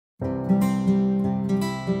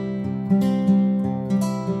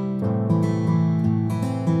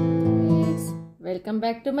Welcome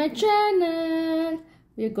back to my channel.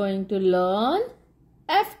 We're going to learn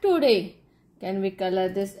F today. Can we color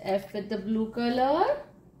this F with the blue color?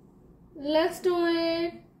 Let's do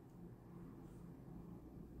it.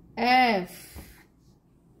 F.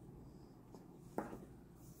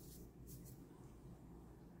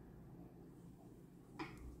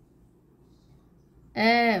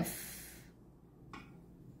 F.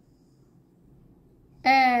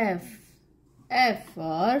 F. F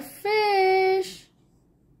for fish.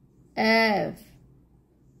 F.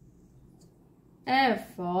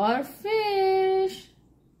 F for fish.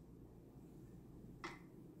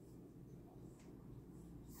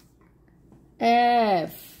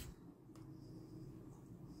 F.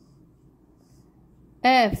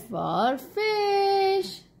 F for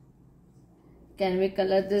fish. Can we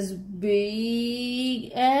color this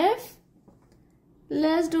big F?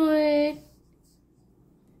 Let's do it.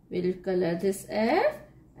 We'll color this F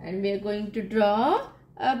and we are going to draw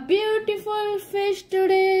a beautiful fish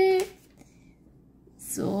today.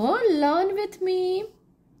 So learn with me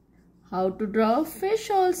how to draw fish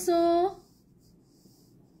also.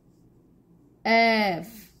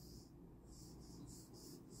 F.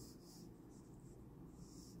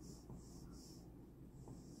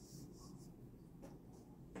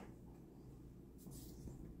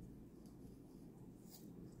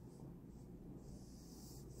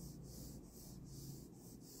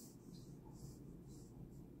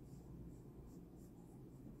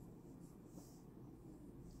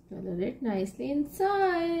 Color it nicely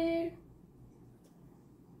inside.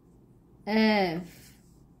 F.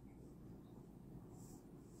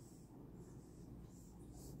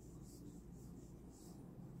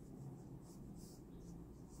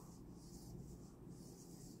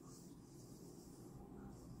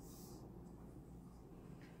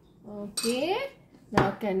 Okay,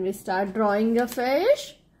 now can we start drawing a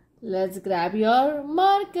fish? Let's grab your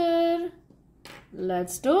marker.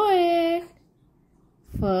 Let's do it.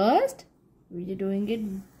 First, we are doing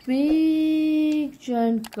it big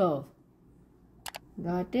giant curve.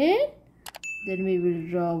 Got it? Then we will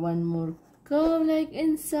draw one more curve like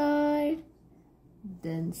inside.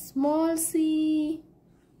 Then small c.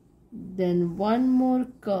 Then one more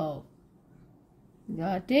curve.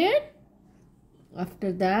 Got it?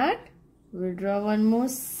 After that, we'll draw one more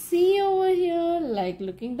C over here, like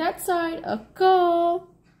looking that side, a curve.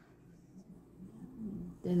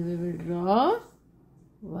 Then we will draw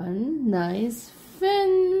one nice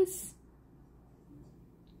fins.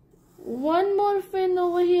 One more fin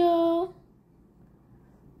over here.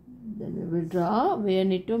 Then we will draw, we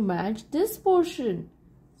need to match this portion.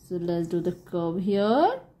 So let's do the curve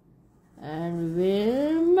here and we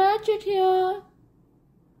will match it here.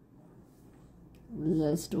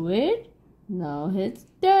 Let's do it. Now hit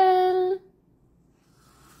tail.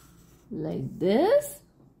 Like this.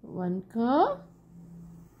 One curve.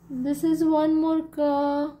 This is one more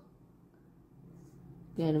curve.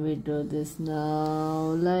 Can we do this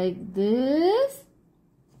now like this?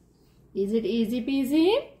 Is it easy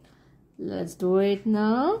peasy? Let's do it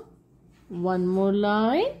now. One more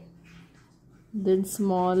line. Then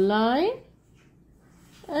small line.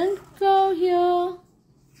 And curve here.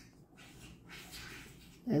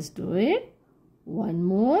 Let's do it. One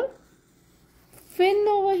more fin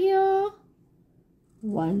over here.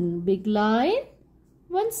 One big line.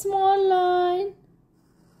 One small line.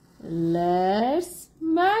 Let's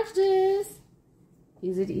match this.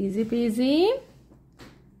 Is it easy peasy?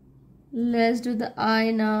 Let's do the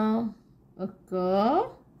eye now. A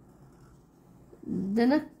curve.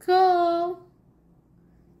 Then a curve.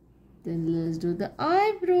 Then let's do the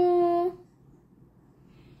eyebrow.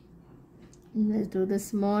 Let's do the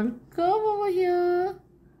small curve over here.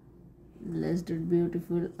 Let's do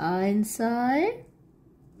beautiful eye inside.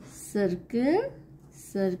 Circle,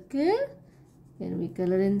 circle. Can we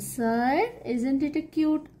color inside? Isn't it a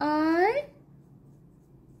cute eye?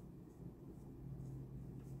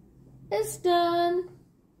 It's done.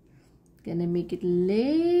 Can I make it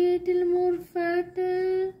little more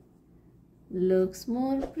fatter? Looks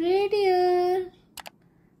more prettier.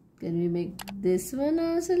 Can we make this one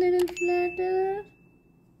also a little flatter?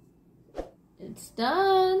 It's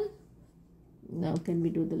done. Now can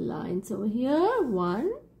we do the lines over here?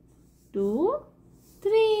 1, 2,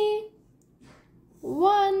 3.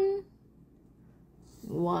 1,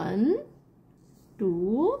 1,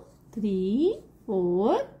 2, 3,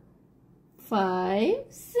 4, 5,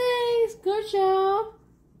 6. Good job.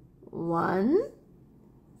 1,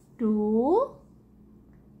 2,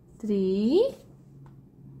 3,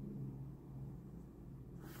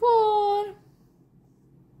 4.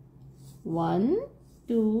 1,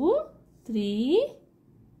 2, 3,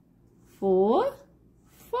 4,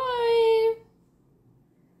 5.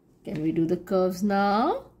 Can we do the curves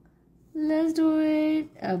now? Let's do it.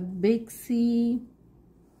 A big C.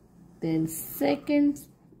 Then second,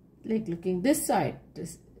 like looking this side.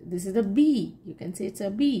 This is a B. You can say it's a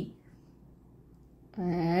B.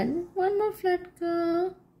 And one more flat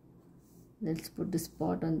curve. Let's put the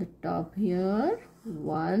spot on the top here.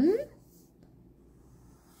 1,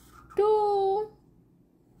 2.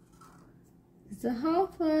 It's a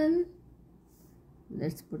half one.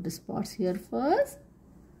 Let's put the spots here first.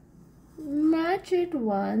 Match it.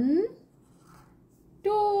 1,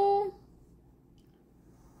 2.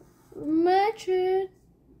 Match it.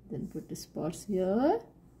 Then put the spots here.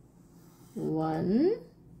 1,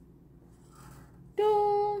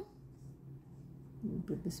 2.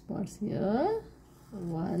 Put the spots here.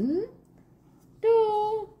 1,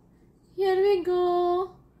 2. Here we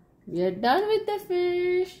go. We are done with the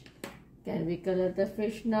fish. Can we color the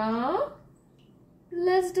fish now?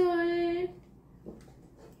 Let's do it.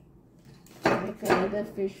 Can I color the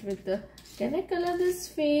fish with the... Can I color this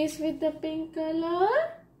face with the pink color?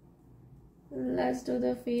 Let's do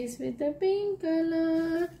the face with the pink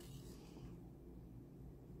color.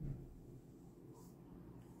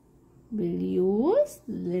 We'll use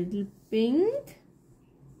little pink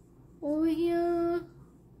over here.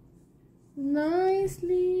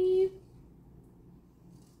 Nicely.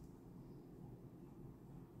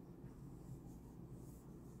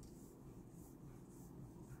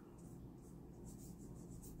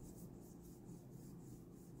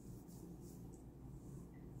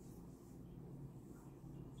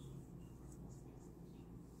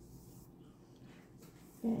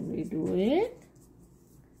 Can we do it?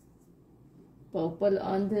 Purple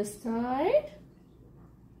on this side.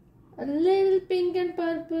 A little pink and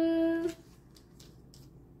purple.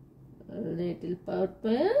 A little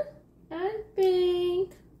purple and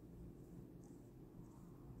pink.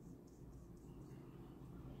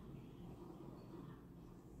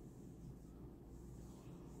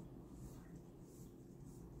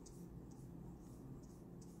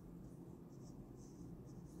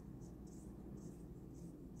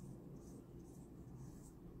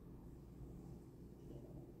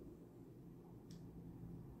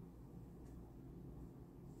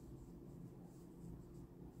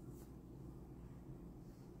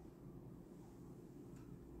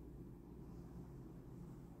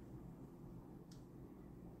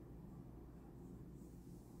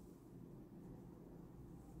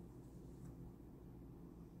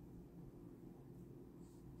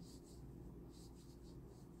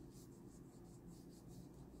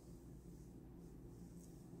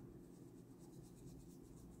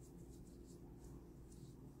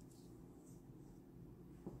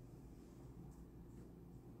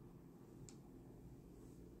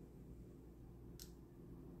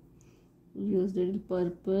 Use little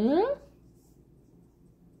purple.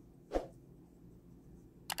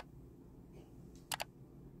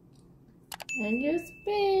 And use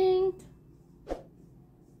pink.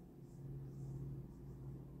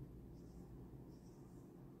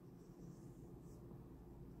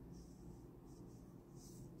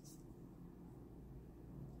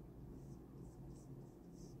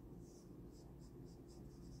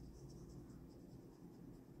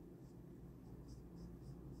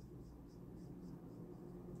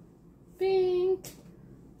 Pink.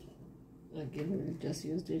 Again, we will just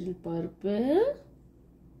use little purple.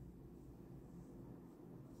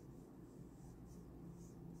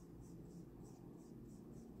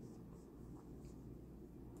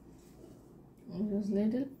 Use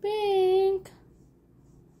little pink.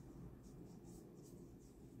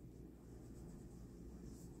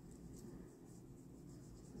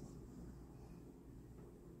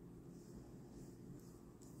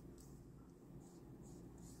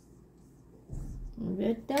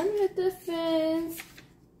 We're done with the fins.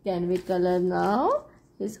 Can we color now?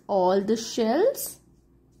 Is all the shells?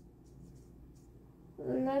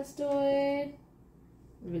 Let's do it.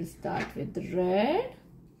 We'll start with red.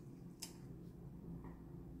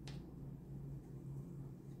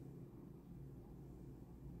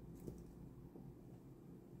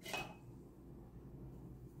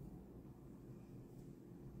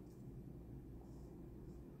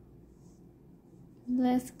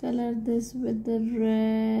 Let's color this with the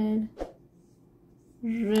red.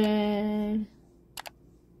 Red.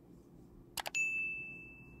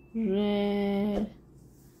 Red.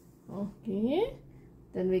 Okay.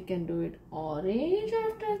 Then we can do it orange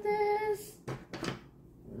after this.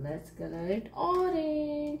 Let's color it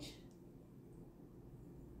orange.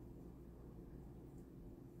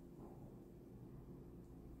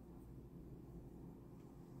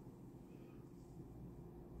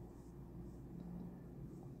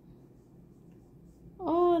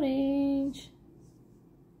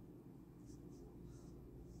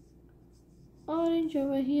 Orange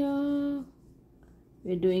over here.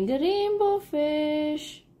 We're doing a rainbow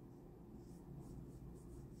fish.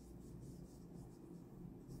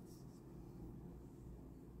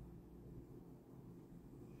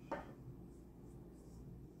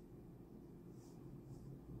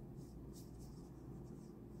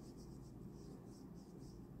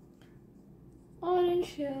 Orange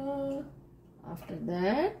here. After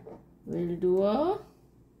that, we'll do a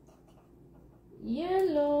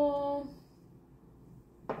yellow.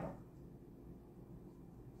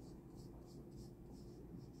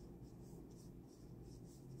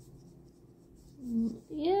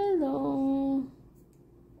 Yellow.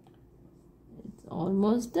 It's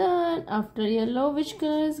almost done. After yellow, which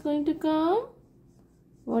color is going to come?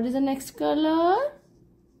 What is the next color?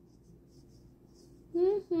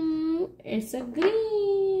 It's a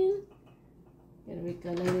green. Can we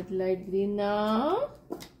color it light green now?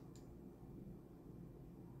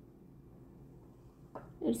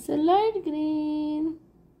 It's a light green.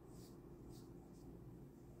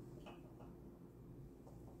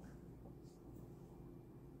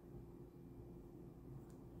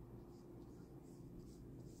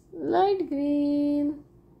 Light green.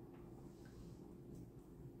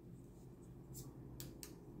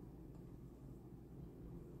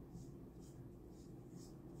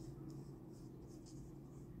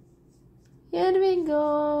 Here we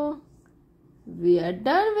go. We are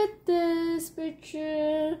done with this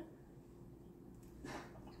picture.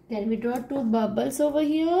 Can we draw two bubbles over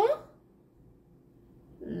here?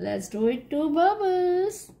 Let's do it, two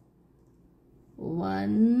bubbles.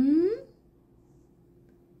 1,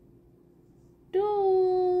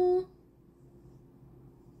 2.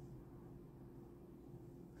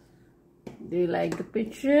 Do you like the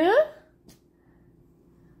picture?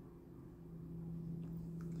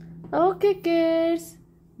 Okay kids,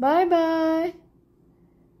 bye bye.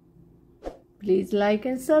 Please like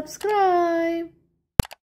and subscribe.